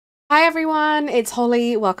Hi everyone, it's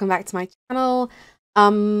Holly. Welcome back to my channel.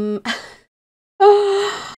 I'm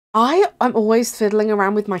always fiddling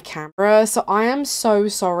around with my camera, so I am so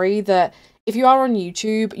sorry that if you are on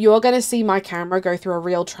YouTube, you are going to see my camera go through a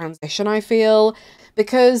real transition, I feel,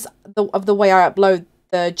 because of the way I upload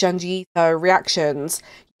the Junji reactions.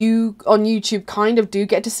 You on YouTube kind of do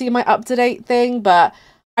get to see my up-to-date thing, but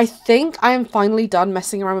I think I am finally done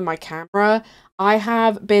messing around with my camera. I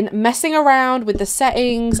have been messing around with the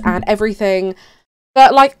settings and everything,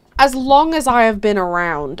 but like as long as I have been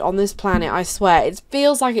around on this planet, I swear, it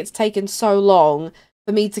feels like it's taken so long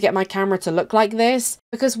for me to get my camera to look like this,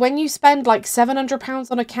 because when you spend like £700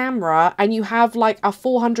 on a camera and you have like a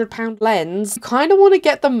 £400 lens, you kind of want to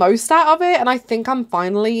get the most out of it, and I think I'm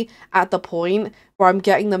finally at the point where I'm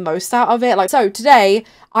getting the most out of it. Like, so today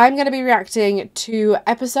I'm going to be reacting to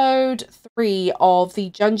episode 3 of the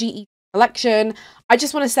Junji collection. I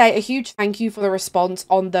just want to say a huge thank you for the response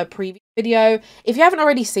on the previous video. If you haven't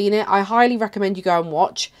already seen it, I highly recommend you go and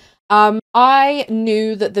watch. I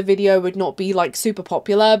knew that the video would not be like super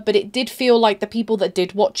popular, but it did feel like the people that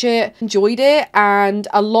did watch it enjoyed it, and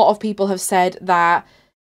a lot of people have said that,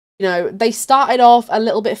 you know, they started off a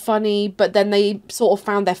little bit funny, but then they sort of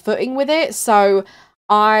found their footing with it. So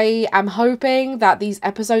I am hoping that these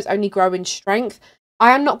episodes only grow in strength.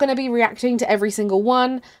 I am not going to be reacting to every single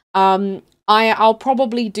one. I'll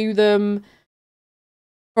probably do them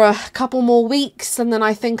for a couple more weeks, and then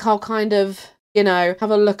I think I'll kind of, you know, have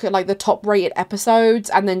a look at like the top rated episodes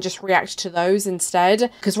and then just react to those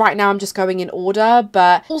instead, because right now I'm just going in order.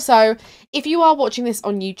 But also, if you are watching this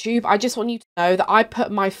on YouTube, I just want you to know that I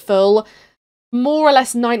put my full more or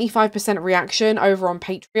less 95% reaction over on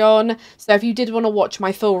Patreon. So if you did want to watch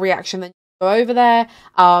my full reaction, then go over there,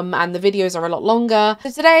 and the videos are a lot longer. So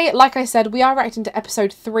today, like I said, we are reacting to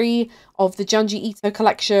episode 3 of the Junji Ito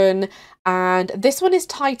collection, and this one is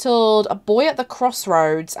titled A Boy at the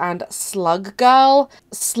Crossroads and Slug Girl.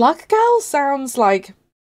 Slug Girl sounds like,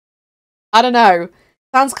 I don't know,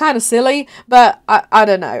 sounds kind of silly, but I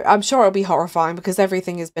don't know. I'm sure it'll be horrifying because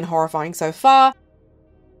everything has been horrifying so far.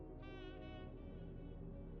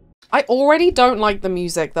 I already don't like the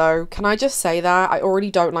music, though. Can I just say that? I already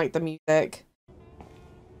don't like the music.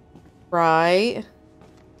 Right.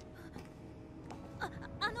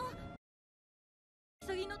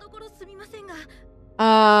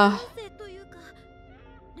 Oh!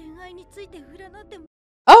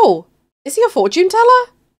 Is he a fortune teller?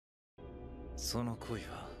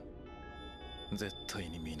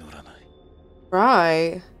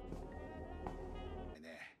 Right.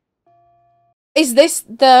 Is this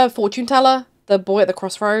the fortune teller? The boy at the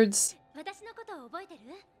crossroads?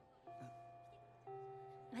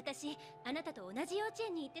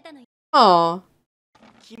 Oh.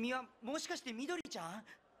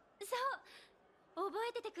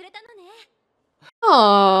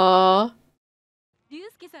 Aww.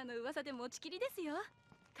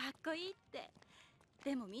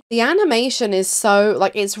 The animation is so,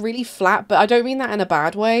 like, it's really flat, but I don't mean that in a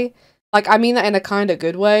bad way. Like, I mean that in a kind of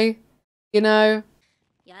good way, you know?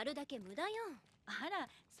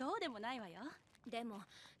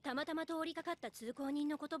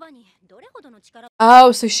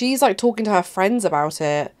 Oh, so she's like talking to her friends about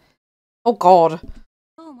it. Oh god.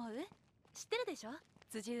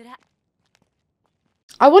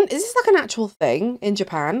 I want, is this like an actual thing in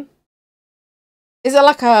Japan? Is it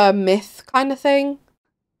like a myth kind of thing?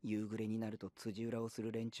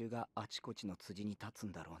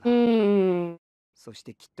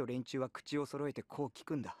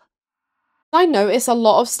 I notice a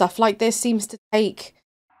lot of stuff like this seems to take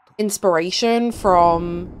inspiration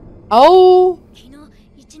from... Oh!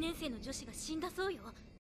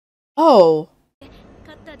 Oh.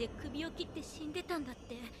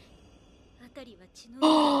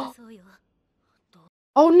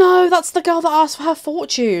 Oh no, that's the girl that asked for her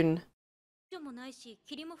fortune.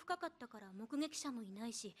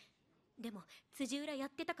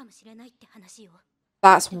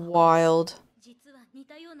 That's wild.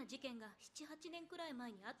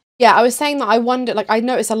 Yeah, I was saying that I wonder, like, I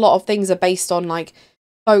notice a lot of things are based on, like,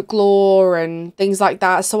 folklore and things like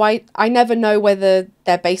that, so I never know whether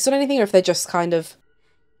they're based on anything or if they're just kind of...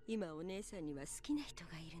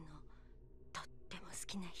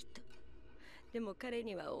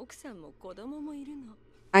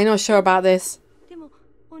 I'm not sure about this.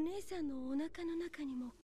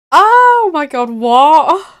 Oh my god,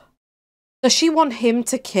 what? Does she want him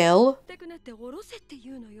to kill?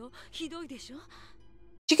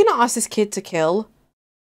 She cannot ask this kid to kill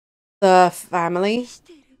the family.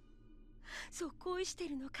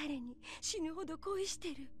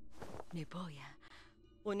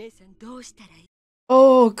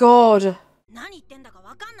 Oh god.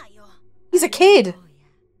 He's a kid.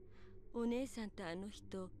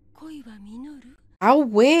 How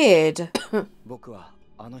weird.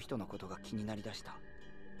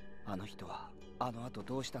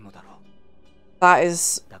 That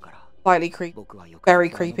is slightly creepy. Very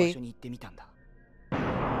creepy.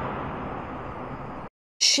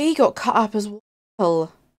 She got cut up as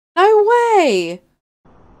well. No way.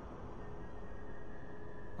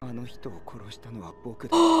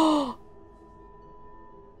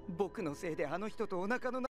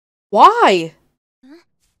 Why?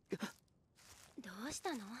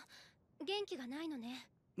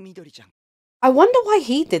 I wonder why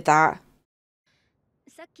he did that.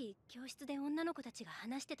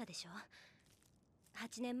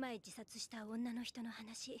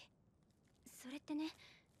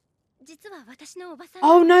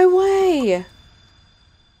 Oh, no way.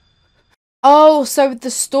 Oh, so the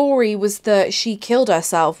story was that she killed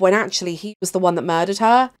herself when actually he was the one that murdered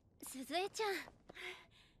her?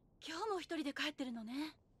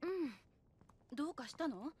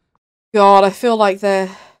 God, I feel like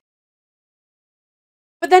they're...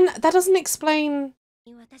 But then that doesn't explain...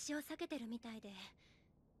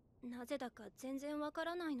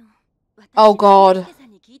 Oh god.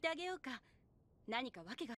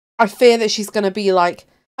 I fear that she's gonna be like,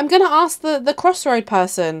 I'm gonna ask the crossroad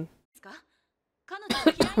person.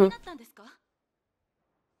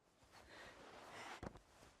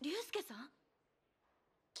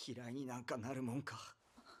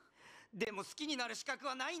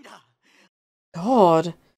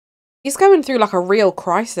 God. He's going through like a real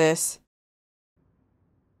crisis.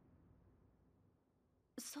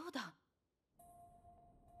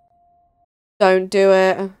 Don't do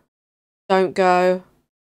it. Don't go.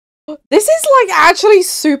 This is like actually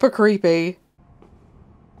super creepy.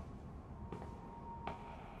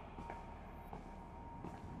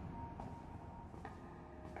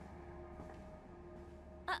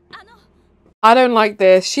 I don't like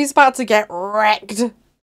this. She's about to get wrecked.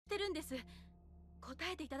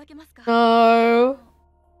 No.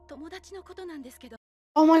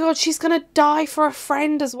 Oh my god, she's gonna die for a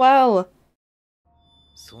friend as well.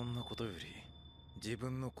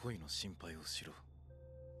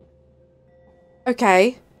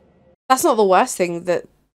 Okay. That's not the worst thing that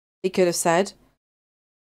he could have said.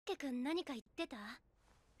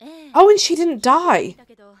 Oh, and she didn't die.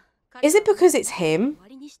 Is it because it's him?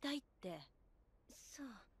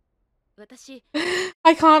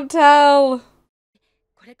 I can't tell.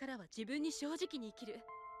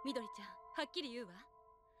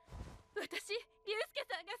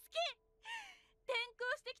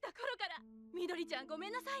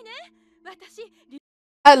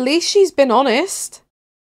 At least she's been honest.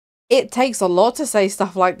 It takes a lot to say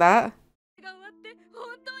stuff like that.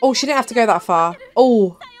 Oh, she didn't have to go that far.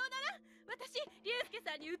 Oh.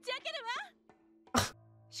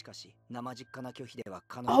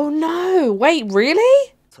 Oh no, wait,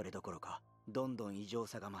 really?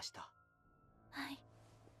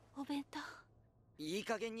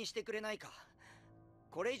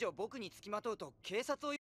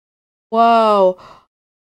 Whoa.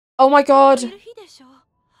 Oh my god.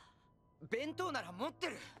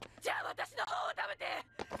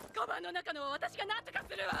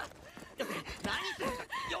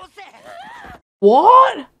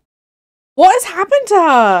 What? What has happened to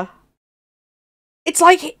her? It's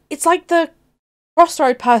like the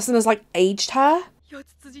crossroad person has like aged her.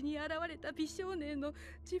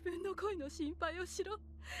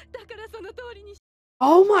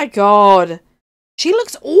 Oh my god. She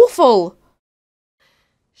looks awful.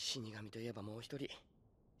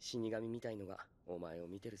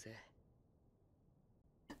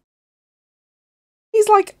 He's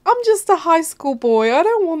like, I'm just a high school boy. I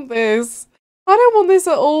don't want this. I don't want this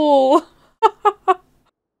at all.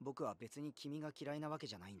 God.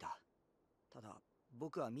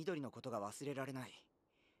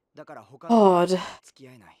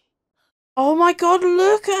 Oh my god,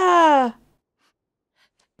 look at her.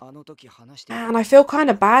 Man, I feel kind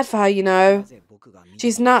of bad for her, you know.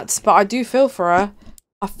 She's nuts, but I do feel for her.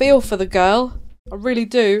 I feel for the girl. I really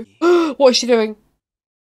do. What is she doing?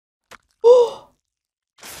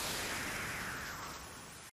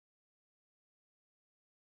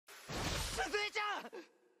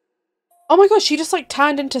 Oh my god, she just like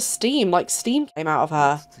turned into steam. Like steam came out of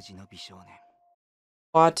her.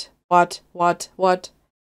 What? What? What? What?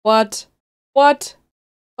 What? What?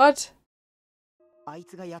 What? I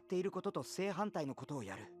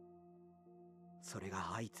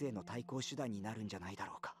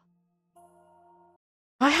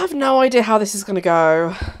have no idea how this is gonna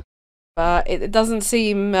go. But it doesn't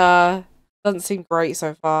seem Doesn't seem great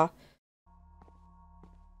so far.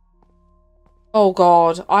 Oh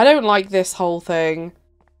god, I don't like this whole thing.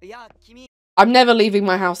 I'm never leaving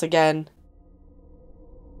my house again.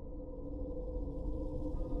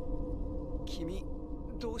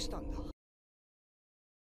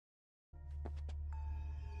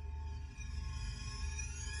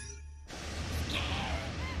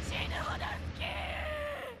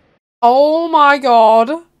 Oh my god.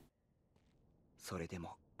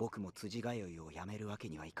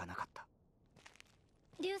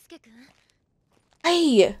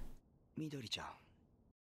 Hey!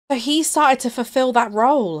 So he started to fulfill that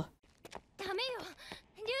role.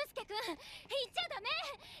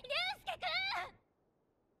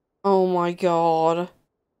 Oh my god.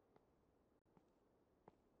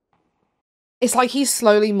 It's like he's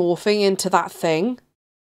slowly morphing into that thing.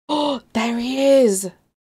 Oh, there he is!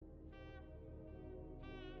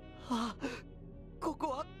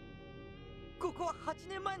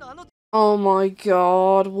 Oh my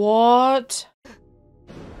god, what?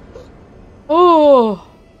 Oh!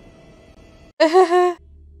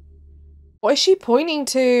 What is she pointing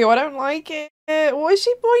to? I don't like it. What is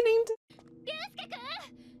she pointing to?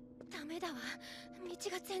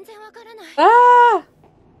 Ah!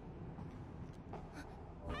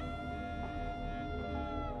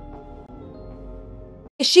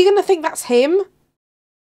 Is she gonna think that's him?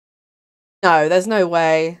 No, there's no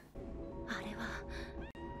way.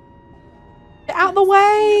 Get out the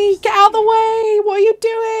way! Get out the way! What are you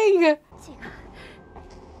doing?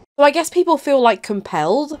 So I guess people feel like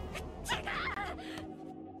compelled.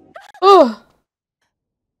 Oh!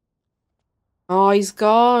 Oh, he's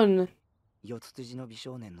gone.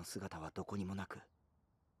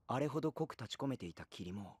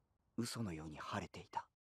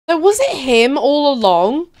 So was it him all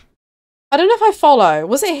along? I don't know if I follow.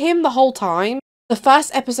 Was it him the whole time? The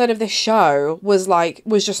first episode of this show was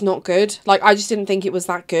just not good. Like, I just didn't think it was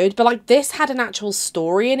that good. But like, this had an actual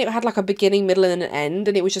story and it had like a beginning, middle and an end,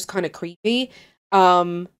 and it was just kind of creepy.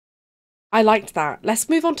 I liked that. Let's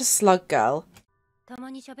move on to Slug Girl.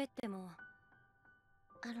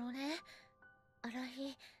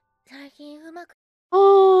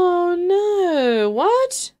 Oh no,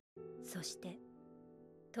 what?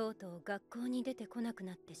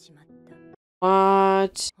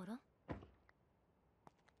 What?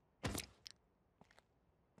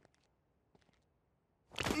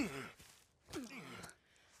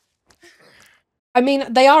 I mean,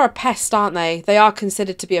 they are a pest, aren't they? They are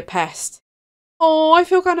considered to be a pest. Oh, I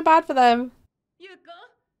feel kind of bad for them.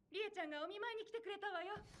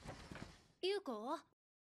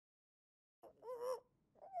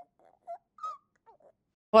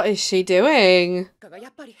 What is she doing?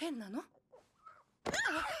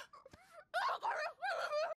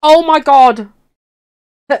 Oh my god!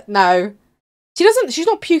 No. She's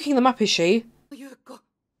not puking them up, is she?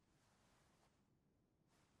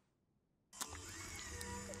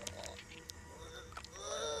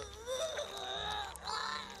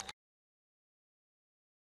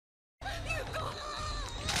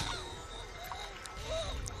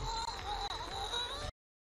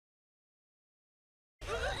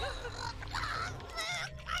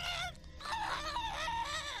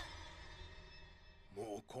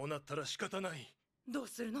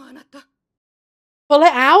 Pull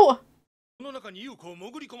it out?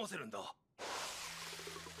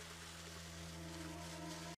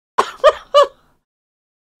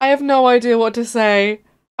 I have no idea what to say.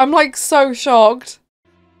 I'm like so shocked.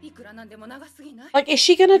 Like, is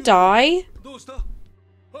she gonna die?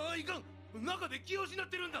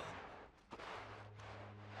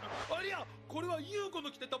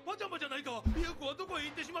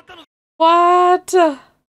 What?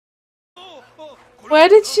 Where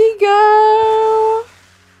did she go?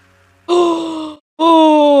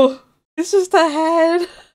 Oh, it's just a head.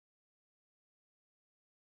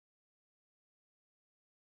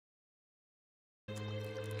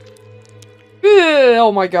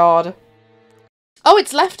 Oh my god. Oh,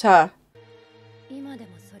 it's left her.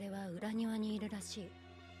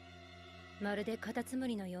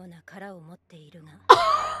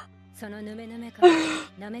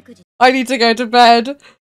 I need to go to bed.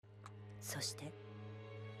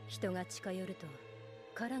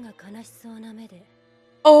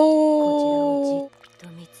 Oh.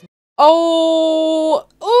 Oh.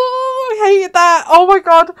 Oh, I hate that. Oh my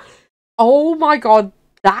god. Oh my god.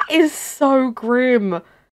 That is so grim.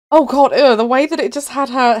 Oh god, ew, the way that it just had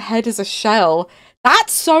her head as a shell.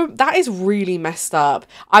 That is really messed up.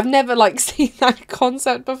 I've never like seen that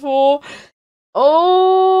concept before.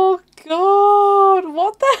 Oh god,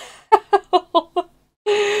 what the hell?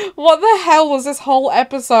 What the hell was this whole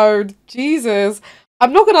episode? Jesus.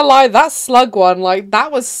 I'm not gonna lie, that slug one, like,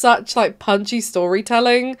 that was such, like, punchy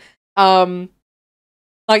storytelling. Like,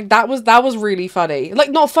 that was really funny. Like,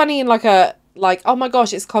 not funny in, like, a, like, oh my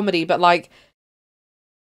gosh, it's comedy, but, like,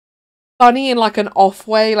 funny in, like, an off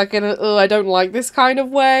way, like, in a, oh, I don't like this kind of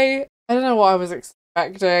way. I don't know what I was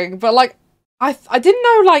expecting, but, like, I didn't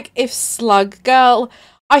know, like, if Slug Girl,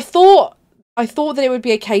 I thought that it would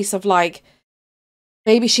be a case of, like,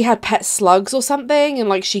 maybe she had pet slugs or something and,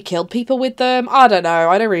 like, she killed people with them. I don't know.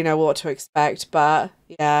 I don't really know what to expect, but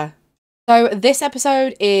yeah. So this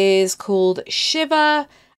episode is called Shiver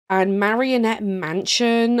and Marionette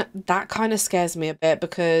Mansion. That kind of scares me a bit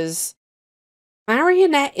because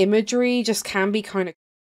marionette imagery just can be kind of,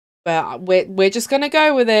 but we're just going to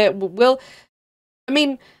go with it. I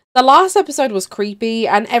mean, the last episode was creepy,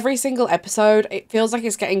 and every single episode, it feels like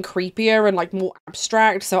it's getting creepier and, like, more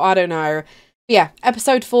abstract, so I don't know. Yeah,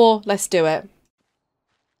 episode 4, let's do it.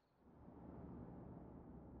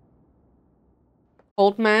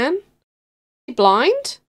 Old man? Is he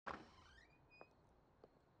blind?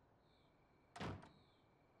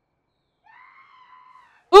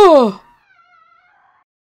 Oh!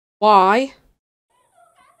 Why?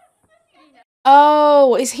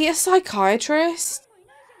 Oh, is he a psychiatrist?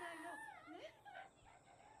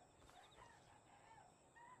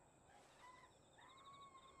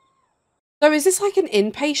 So is this like an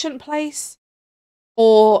inpatient place?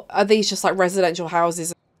 Or are these just like residential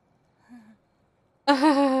houses?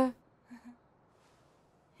 Oh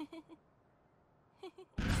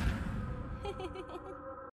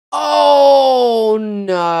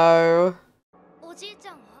no.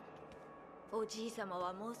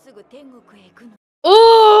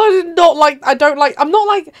 Oh, not like, I don't like, I'm not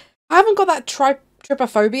like, I haven't got that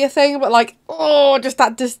trypophobia thing, but like, oh, just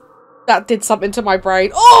that did something to my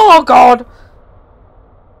brain. Oh god.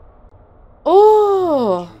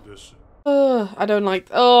 Oh. I don't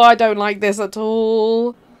like this at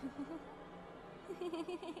all.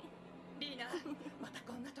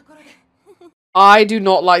 I do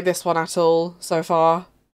not like this one at all so far.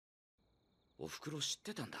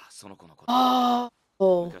 Oh.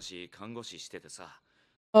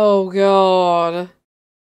 Oh god.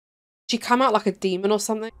 She come out like a demon or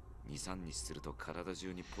something?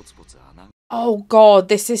 Oh god,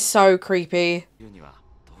 this is so creepy.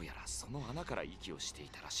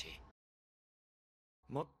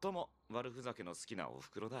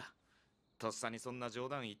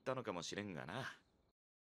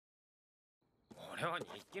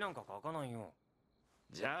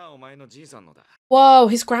 Whoa,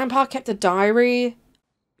 his grandpa kept a diary?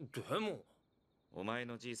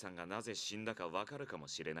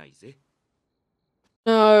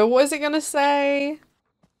 No, what is it gonna say?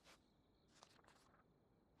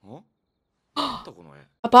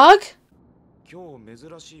 A bug?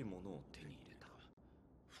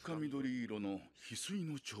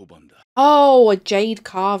 Oh, a jade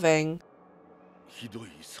carving.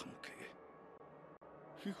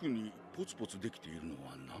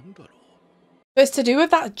 It's to do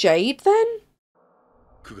with that jade then?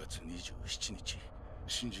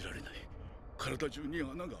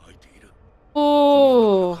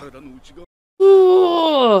 Oh.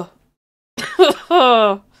 Oh.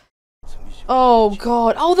 Oh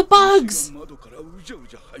god. Oh, the bugs!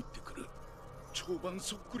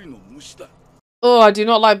 Oh, I do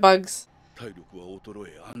not like bugs.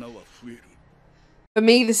 For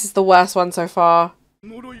me, this is the worst one so far. So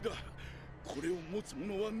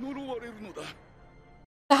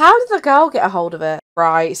how did the girl get a hold of it?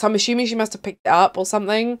 Right, so I'm assuming she must have picked it up or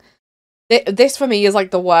something. This for me is like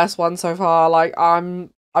the worst one so far. Like, I'm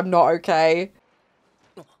not okay.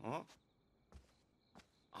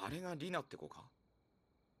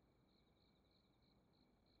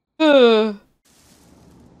 Ugh.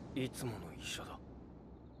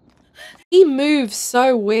 He moves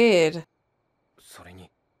so weird. I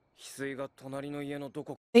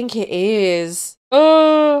think it is.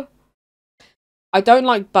 I don't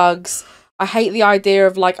like bugs. I hate the idea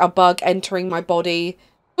of like a bug entering my body.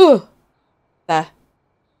 Ugh. There.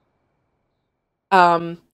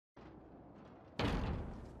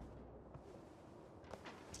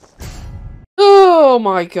 Oh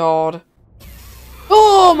my god.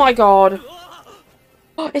 Oh my god.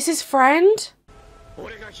 Oh, is his friend?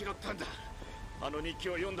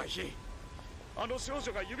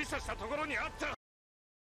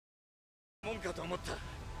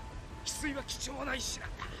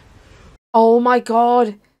 Oh my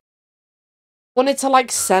god. Wanted to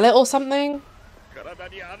like sell it or something?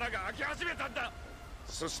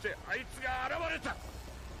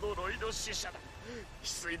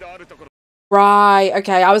 Right,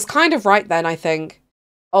 okay. I was kind of right then, I think.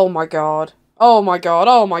 Oh my god. Oh my god.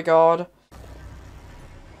 Oh my god.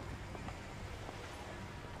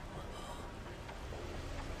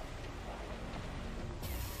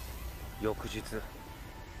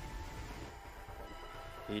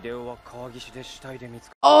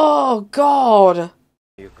 Oh god.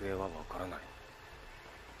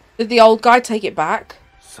 Did the old guy take it back?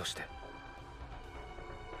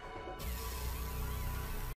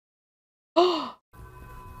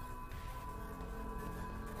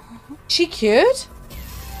 She cured?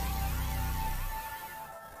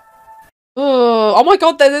 Oh my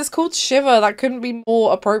god, then it's called Shiver. That couldn't be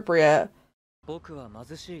more appropriate.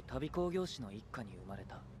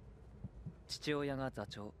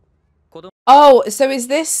 Oh, so is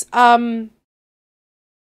this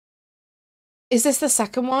the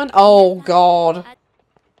second one? Oh god.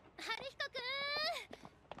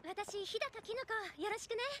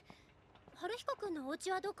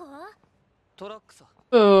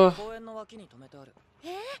 Ugh.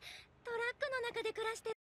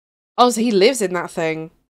 Oh, so he lives in that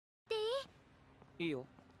thing.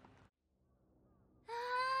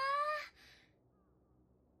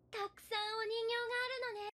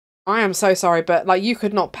 I am so sorry, but like you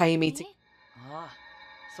could not pay me to.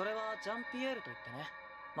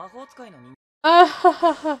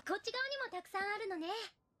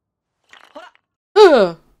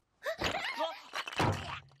 Ugh.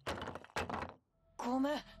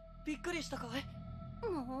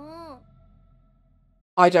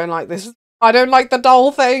 I don't like this. I don't like the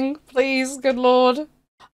doll thing. Please, good lord.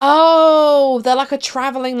 Oh, they're like a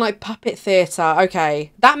traveling like puppet theater.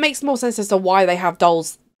 Okay, that makes more sense as to why they have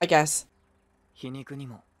dolls, I guess.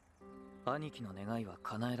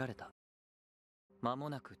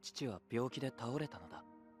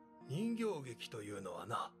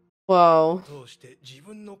 Whoa.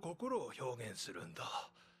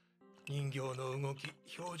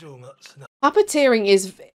 Puppeteering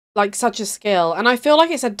is like such a skill, and I feel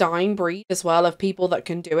like it's a dying breed as well of people that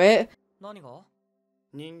can do it.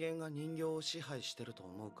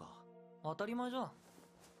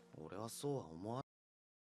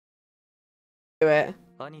 Do it.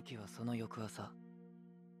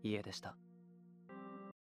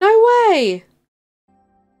 No way!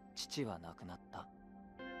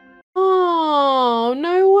 Oh,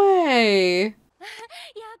 no way!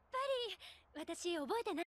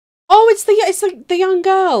 Oh, it's the young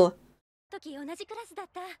girl.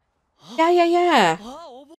 Yeah.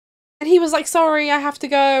 And he was like, "Sorry, I have to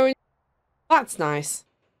go." That's nice.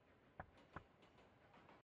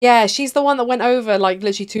 Yeah, she's the one that went over like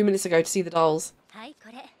literally 2 minutes ago to see the dolls.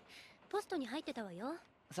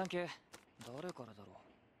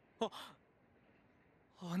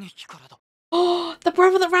 Oh, the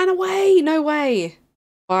brother that ran away! No way.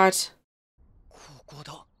 What?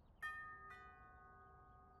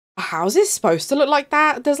 A house is supposed to look like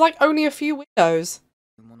that? There's like only a few windows.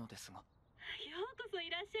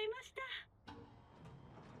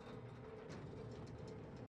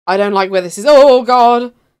 I don't like where this is. Oh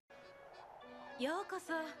god.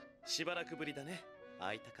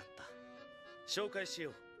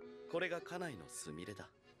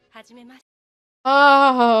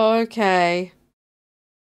 Oh, okay.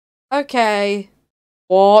 Okay.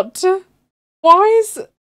 What? Why is...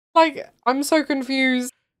 like, I'm so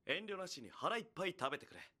confused.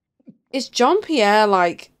 Is John Pierre,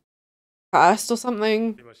 like, cursed or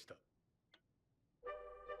something?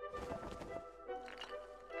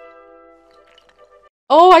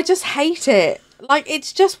 Oh, I just hate it. Like,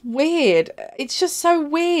 it's just weird. It's just so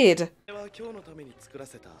weird.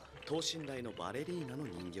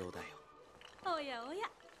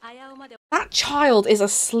 That child is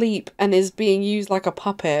asleep and is being used like a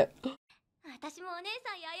puppet.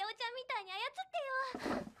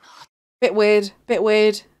 Bit weird.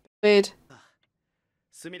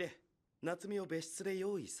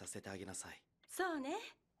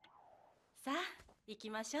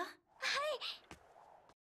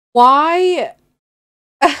 Why?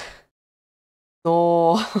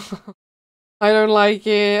 No. I don't like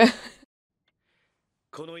it.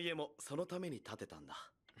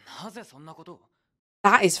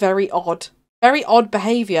 That is very odd. Very odd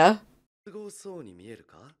behavior.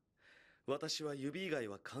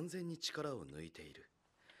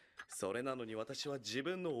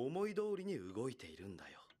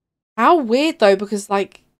 How weird though, because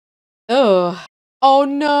like, ugh. Oh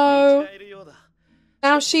no.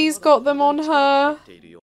 Now she's got them on her.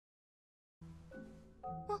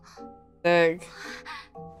 Look.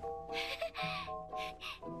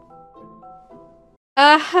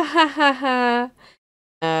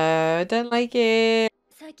 No, don't like it.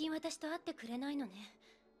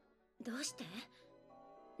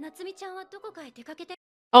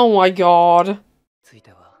 Oh my god.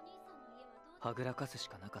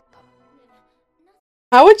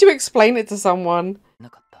 How would you explain it to someone?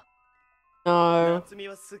 No.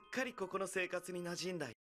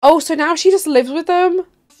 Oh, so now she just lives with them?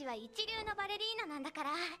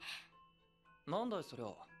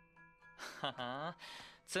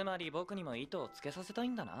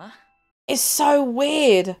 It's so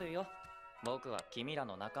weird.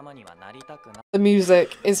 The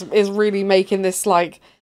music is really making this like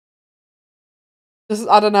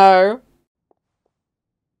I don't know.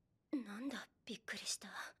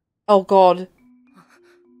 Oh god.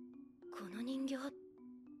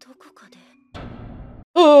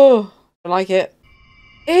 Oh, I don't like it.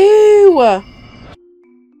 Ew.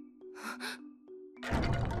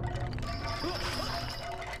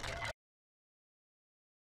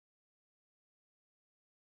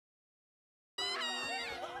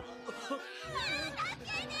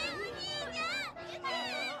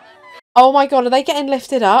 Oh my god, are they getting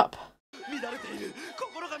lifted up?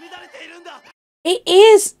 It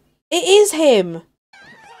is him.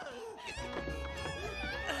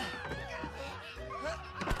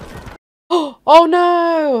 Oh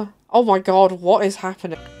no. Oh my god, what is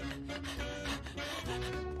happening?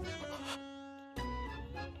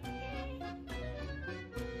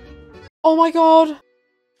 Oh my god.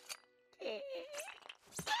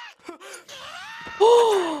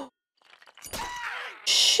 Oh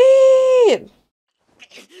shit.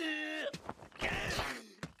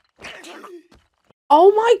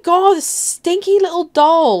 Oh my god, stinky little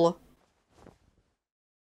doll.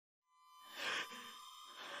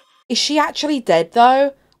 Is she actually dead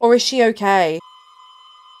though? Or is she okay?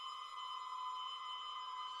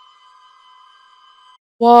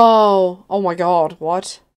 Whoa. Oh my god,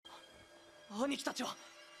 what?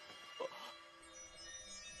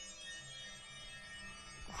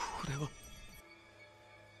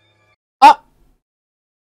 Ah!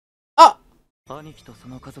 Ah!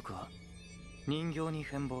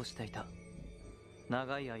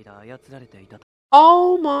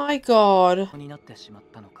 Oh my god.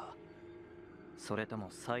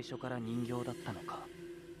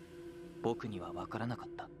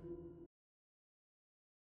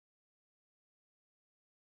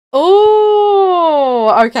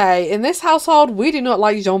 Oh, okay. In this household, we do not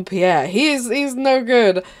like Jean-Pierre. He's no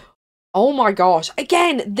good. Oh my gosh.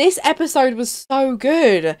 Again, this episode was so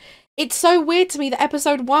good. It's so weird to me that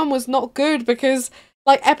episode 1 was not good because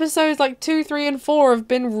like episodes like 2, 3, and 4 have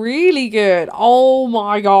been really good. Oh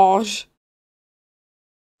my gosh.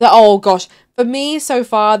 Oh gosh. For me, so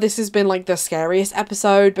far, this has been like the scariest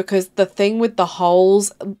episode because the thing with the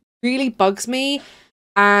holes really bugs me.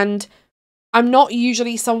 And I'm not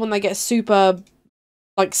usually someone that gets super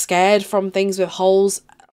like scared from things with holes,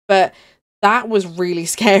 but that was really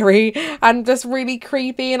scary and just really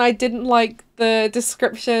creepy, and I didn't like the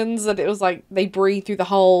descriptions that it was like they breathe through the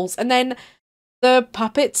holes. And then the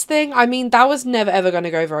puppets thing, I mean, that was never ever going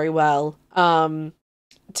to go very well,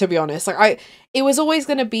 to be honest. Like it was always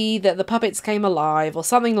going to be that the puppets came alive or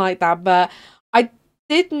something like that, but I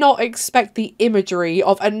did not expect the imagery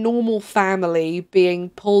of a normal family being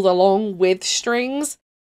pulled along with strings.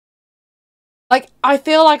 Like, I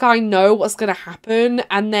feel like I know what's gonna happen,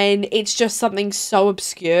 and then it's just something so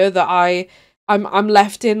obscure that I'm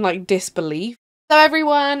left in like disbelief. So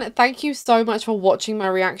everyone, thank you so much for watching my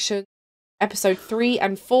reaction episode 3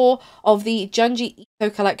 and 4 of the Junji Ito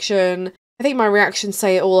collection. I think my reactions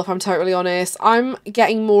say it all, if I'm totally honest. I'm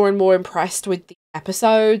getting more and more impressed with the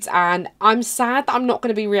episodes, and I'm sad that I'm not going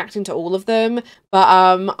to be reacting to all of them, but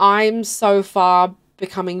I'm so far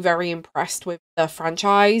becoming very impressed with the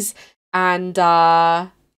franchise. And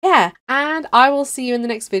yeah, and I will see you in the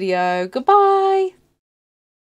next video. Goodbye.